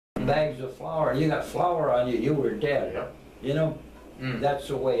bags of flour, you got flour on you, you were dead. Yep. You know, that's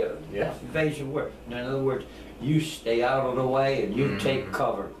the way invasion works. In other words, you stay out of the way and you take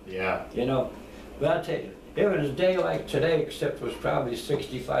cover. Yeah. You know, but I'll tell you, it was a day like today, except it was probably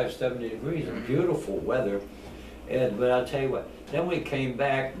 65, 70 degrees and beautiful weather. But I'll tell you what, then we came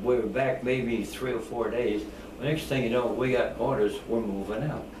back, we were back maybe 3 or 4 days. The next thing you know, we got orders, we're moving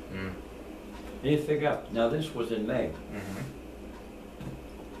out. And you figure out, now this was in May.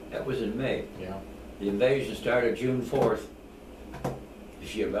 That was in May. Yeah. The invasion started June 4th,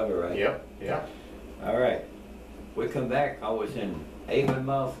 if you remember right. Yep, yeah. All right. We come back, I was in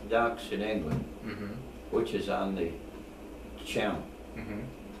Avonmouth Docks in England, which is on the channel.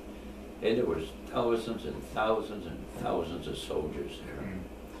 And there was thousands and thousands and thousands of soldiers there.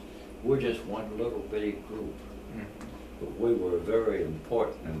 We're just one little bitty group. But we were a very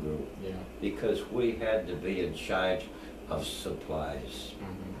important group because we had to be in charge of supplies.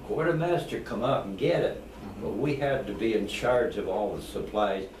 Quartermaster come out and get it, but we had to be in charge of all the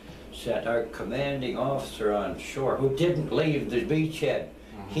supplies. Sent our commanding officer on shore, who didn't leave the beachhead.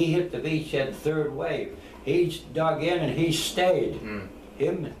 He hit the beachhead third wave. He dug in and he stayed.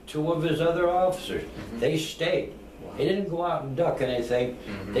 Him and 2 of his other officers, they stayed. He didn't go out and duck anything.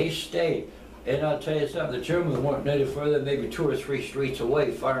 They stayed. And I'll tell you something, the Germans weren't any further than maybe 2 or 3 streets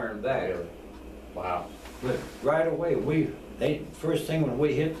away firing back. Really? Wow. But right away, first thing when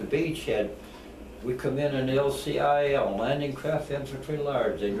we hit the beachhead, we come in an LCIL, Landing Craft Infantry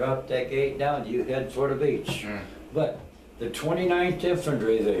Large. They dropped that gate down, you head for the beach. But the 29th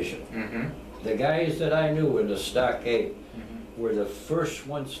Infantry Division, the guys that I knew in the stockade, were the first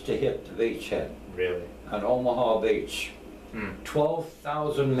ones to hit the beachhead. Really? On Omaha Beach.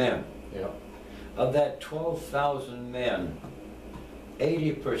 12,000 men. Yep. Of that 12,000 men,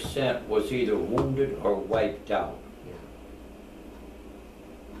 80% was either wounded or wiped out.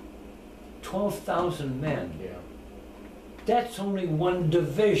 12,000 men. Yeah. That's only one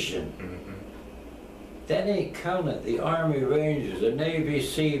division. That ain't counting the Army Rangers, the Navy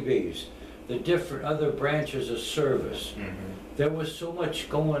Seabees, the different other branches of service. There was so much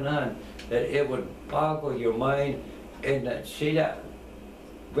going on that it would boggle your mind. And see that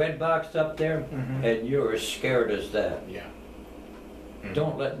red box up there? And you're as scared as that. Yeah.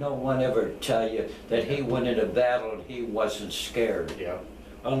 Don't let no one ever tell you that he went into battle and he wasn't scared. Yeah.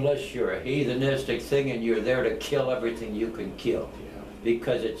 Unless you're a heathenistic thing and you're there to kill everything you can kill.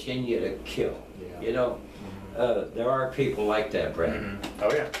 Because it's in you to kill. You know, there are people like that, Brad.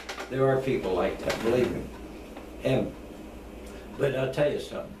 Oh yeah. There are people like that, believe me. But I'll tell you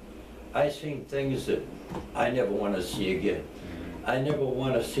something. I've seen things that I never want to see again. I never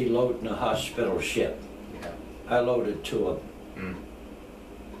want to see loading a hospital ship. I loaded 2 of them.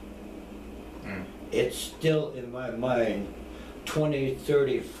 It's still in my mind 20,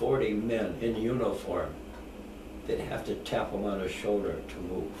 30, 40 men in uniform that have to tap them on the shoulder to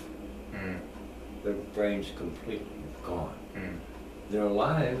move. Their brain's completely gone. They're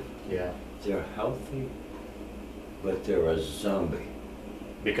alive, they're healthy, but they're a zombie.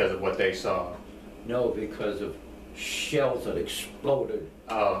 Because of what they saw? No, because of shells that exploded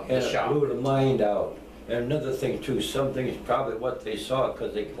and it blew the mind out. And another thing too, some things probably what they saw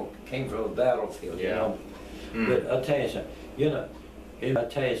because they came from a battlefield, you know. But I'll tell you something, I'll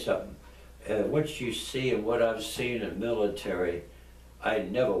tell you something. What you see and what I've seen in military, I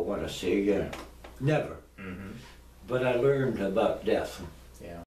never want to see again. Never. But I learned about death.